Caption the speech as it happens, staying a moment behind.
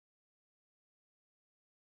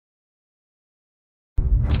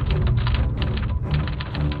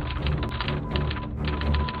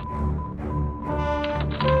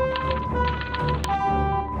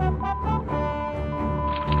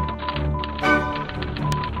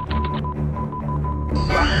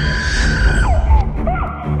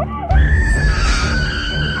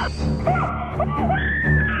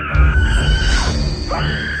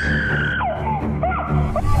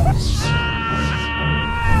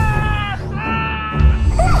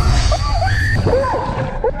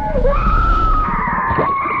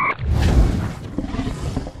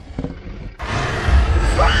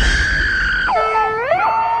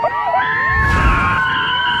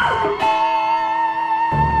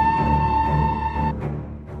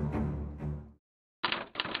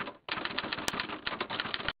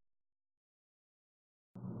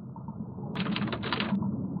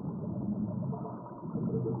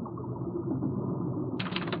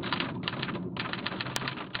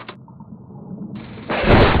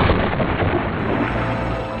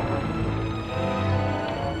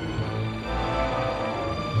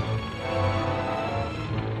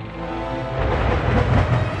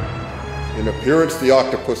In appearance, the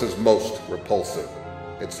octopus is most repulsive.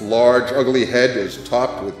 Its large, ugly head is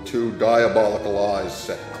topped with two diabolical eyes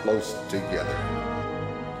set close together.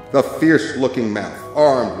 The fierce-looking mouth,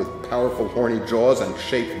 armed with powerful horny jaws and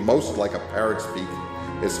shaped most like a parrot's beak,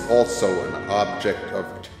 is also an object of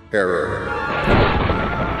terror.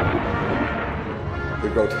 The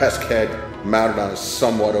grotesque head, mounted on a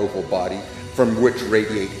somewhat oval body, from which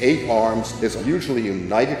radiate 8 arms, is usually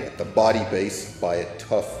united at the body base by a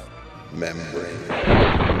tough membrane.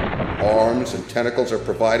 Arms and tentacles are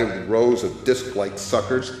provided with rows of disc-like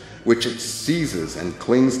suckers, which it seizes and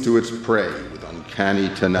clings to its prey with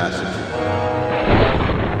uncanny tenacity.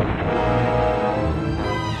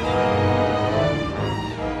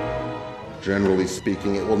 Generally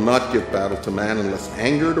speaking, it will not give battle to man unless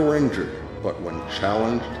angered or injured, but when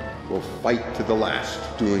challenged, will fight to the last,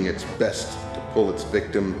 doing its best to pull its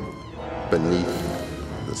victim beneath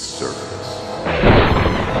the surface.